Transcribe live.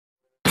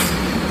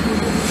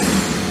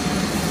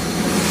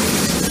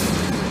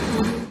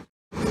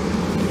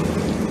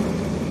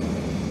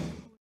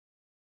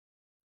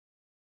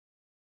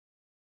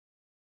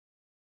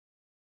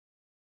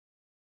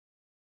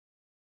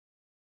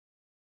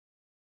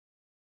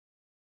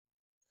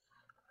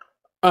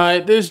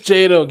Alright, this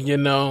J-Dog,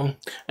 and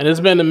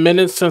it's been a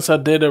minute since I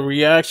did a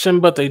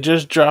reaction, but they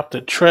just dropped a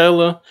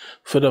trailer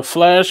for the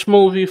Flash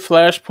movie,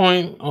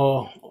 Flashpoint,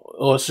 or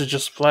is it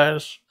just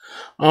Flash?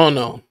 I don't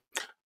know.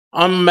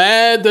 I'm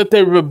mad that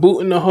they're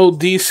rebooting the whole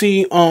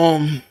DC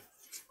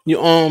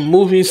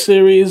movie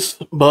series,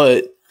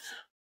 but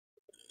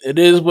it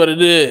is what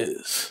it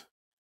is.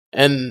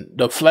 And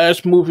the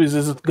Flash movies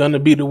is gonna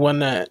be the one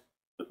that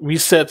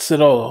resets it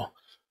all.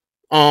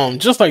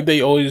 Just like they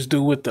always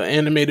do with the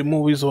animated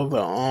movies or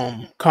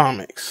the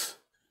comics.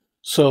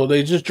 So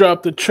they just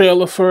dropped the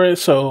trailer for it,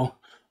 so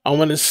I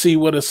want to see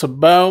what it's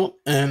about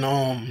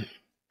and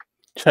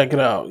check it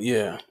out.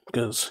 Yeah,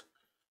 because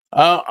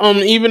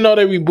even though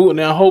they're rebooting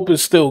it, I hope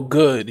it's still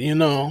good.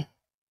 Yeah,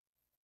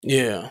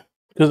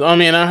 because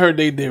I heard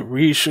they did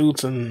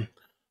reshoots and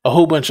a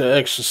whole bunch of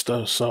extra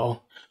stuff,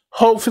 so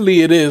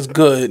hopefully it is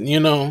good.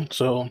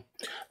 So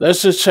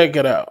let's just check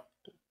it out.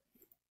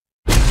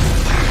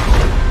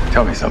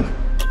 Tell me something.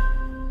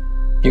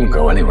 You can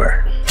go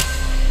anywhere.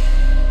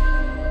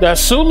 That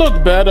suit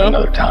look better.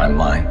 Another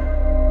timeline.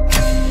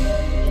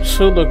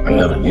 Suit look better.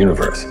 Another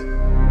universe.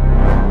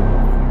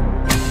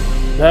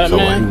 That so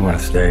man. why do you want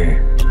to stay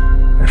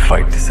and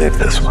fight to save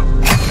this one?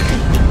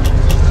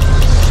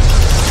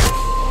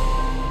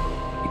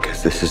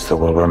 Because this is the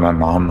world where my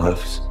mom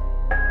lives.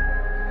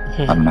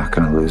 I'm not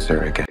gonna lose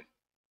her again.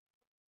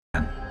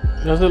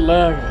 Does it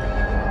lag?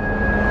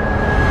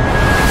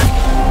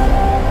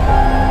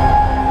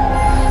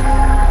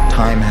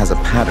 Time has a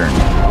pattern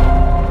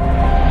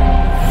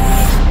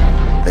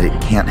that it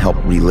can't help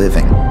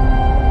reliving.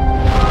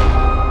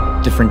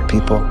 Different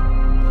people,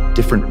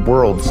 different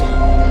worlds,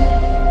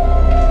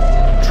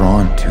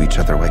 drawn to each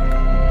other like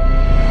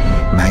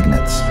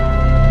magnets.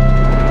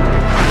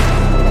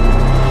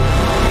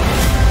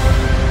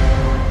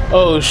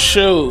 Oh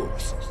shoot.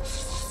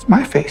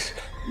 My face.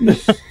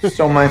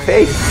 So my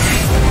face.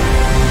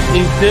 He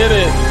did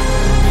it.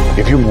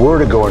 If you were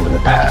to go into the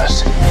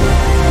past,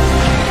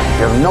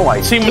 you have no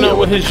idea. Teaming up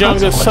with his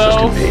younger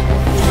self.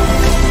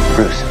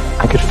 Bruce,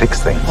 I could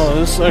fix things. Oh,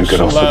 this is you could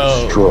extra also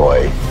loud. destroy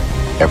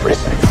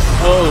everything.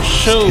 Oh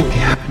shoot. What's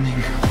happening?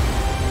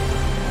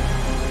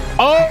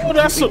 Oh,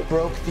 that's We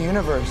broke the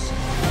universe.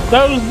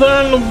 that was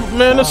during the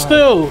Man of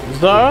Steel. I've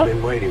Zod.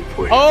 been waiting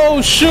for you.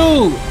 Oh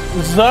shoot.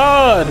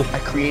 Zod. I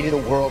created a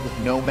world with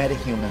no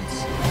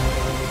metahumans.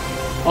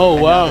 Oh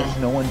And now wow. there's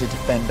no one to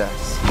defend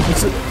us.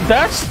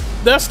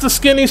 That's the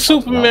skinny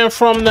Superman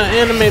from the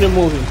animated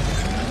movie.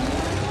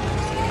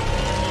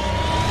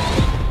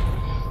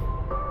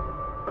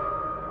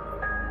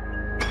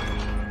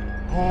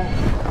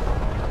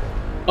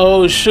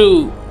 Oh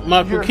shoot,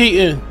 Michael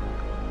Keaton.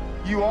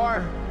 You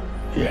are?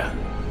 Yeah.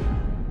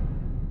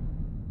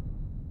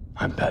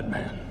 I'm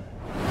Batman.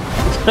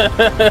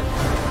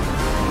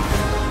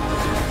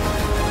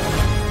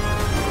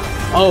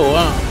 Oh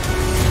wow.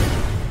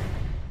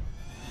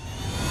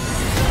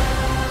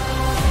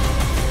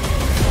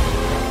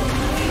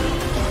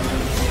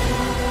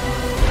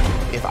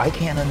 If I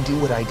can't undo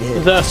what I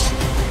did, That's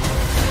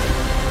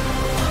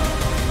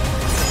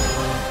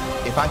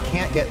if I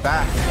can't get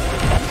back,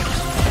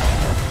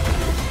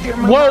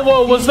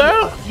 whoa, was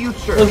that?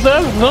 future. Is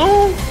that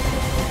Zoom?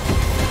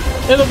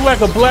 It looked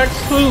like a black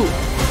suit.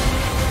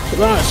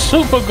 Like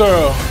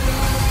Supergirl.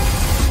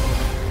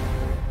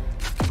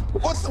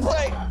 What's the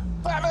play?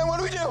 Batman, what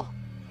do we do?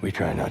 We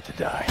try not to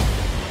die.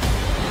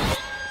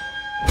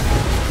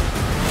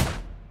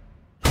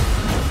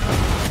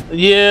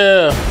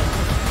 Yeah.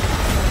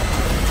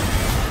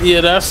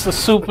 Yeah, that's the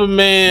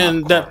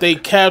Superman that they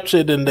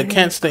captured in the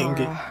Kent State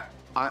game.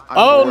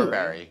 Oh.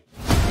 Barry.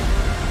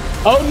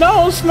 Oh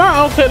no, it's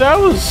not. Okay, that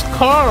was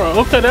Kara.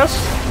 Okay, that's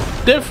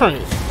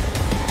different.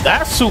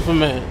 That's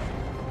Superman.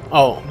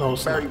 Oh no,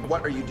 it's Barry, not.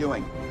 what are you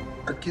doing?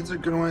 Our kids are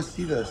gonna want to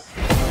see this.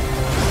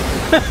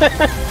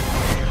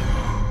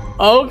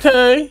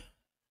 Okay.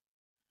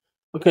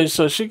 Okay,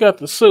 so she got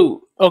the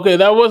suit. Okay,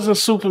 that wasn't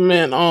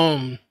Superman.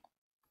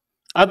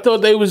 I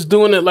thought they was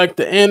doing it like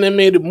the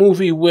animated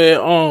movie where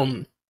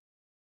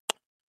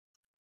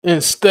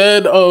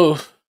instead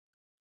of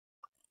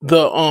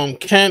the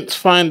Kents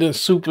finding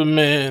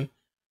Superman,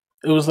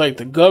 it was like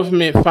the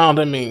government found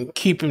him and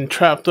keep him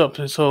trapped up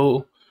his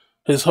whole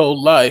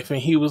life,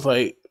 and he was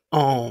like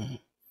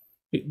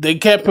they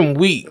kept him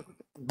weak.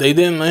 They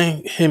didn't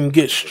let him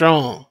get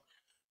strong,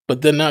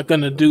 but they're not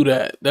gonna do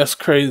that. That's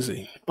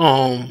crazy.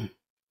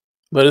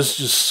 But it's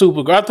just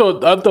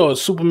Supergirl. I thought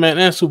Superman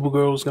and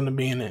Supergirl was gonna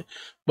be in it,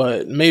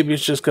 but maybe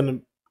it's just gonna.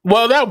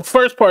 Well, that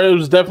first part it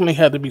was definitely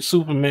had to be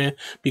Superman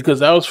because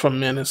that was from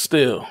Man of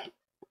Steel.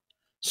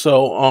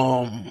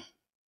 So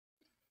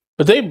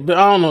but I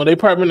don't know. They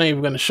probably not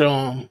even gonna show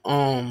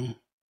him.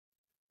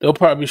 They'll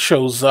probably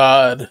show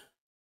Zod,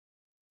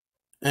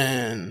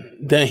 and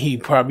then he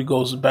probably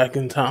goes back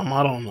in time.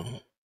 I don't know.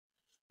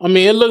 I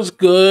mean, it looks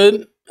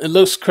good. It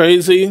looks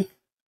crazy.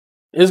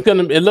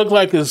 It looked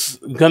like it's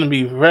gonna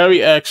be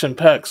very action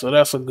packed, so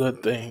that's a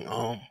good thing.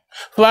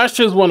 Flash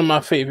is one of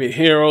my favorite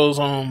heroes.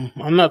 I'm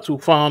not too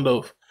fond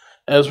of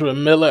Ezra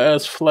Miller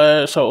as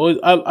Flash.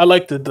 I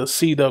like the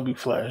CW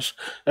Flash,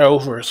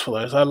 Arrowverse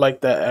Flash. I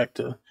like that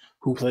actor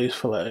who plays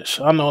Flash.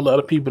 I know a lot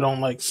of people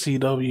don't like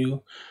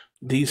CW,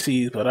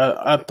 DC, but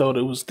I thought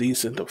it was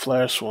decent. The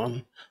Flash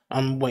one.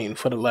 I'm waiting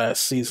for the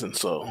last season,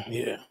 so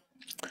yeah.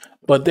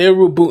 But they're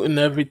rebooting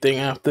everything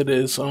after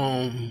this.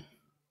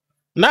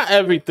 Not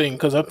everything,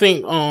 because I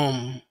think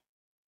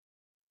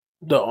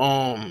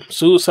the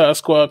Suicide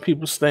Squad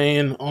people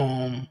staying.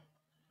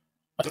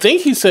 I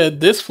think he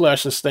said this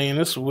Flash is staying.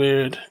 It's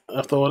weird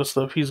after all the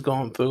stuff he's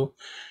going through.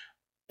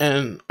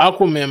 And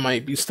Aquaman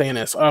might be staying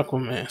as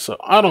Aquaman. So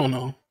I don't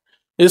know.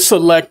 It's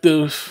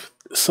selective.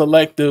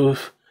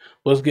 Selective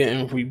was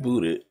getting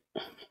rebooted.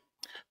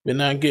 We're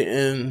not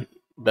getting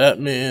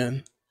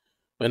Batman.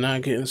 We're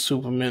not getting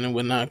Superman, and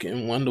we're not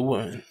getting Wonder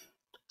Woman.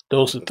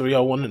 Those are three I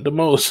wanted the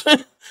most.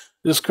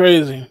 It's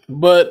crazy,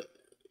 but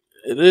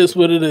it is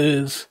what it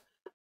is.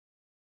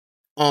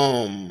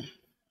 But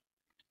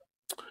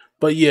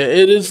yeah,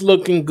 it is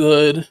looking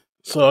good.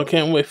 So I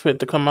can't wait for it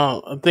to come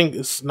out. I think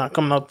it's not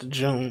coming out to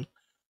June,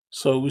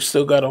 so we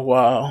still got a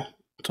while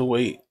to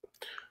wait.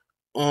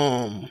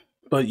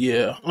 But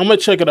yeah, I'm gonna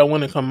check it out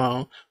when it come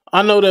out.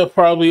 I know they'll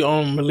probably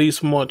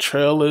release more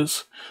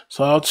trailers,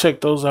 so I'll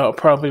check those out.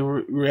 Probably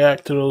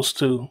react to those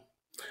too.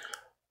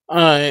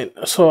 Alright,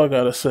 that's all I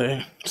gotta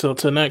say. So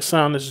till next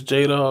time, this is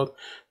J Dog,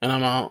 and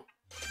I'm out.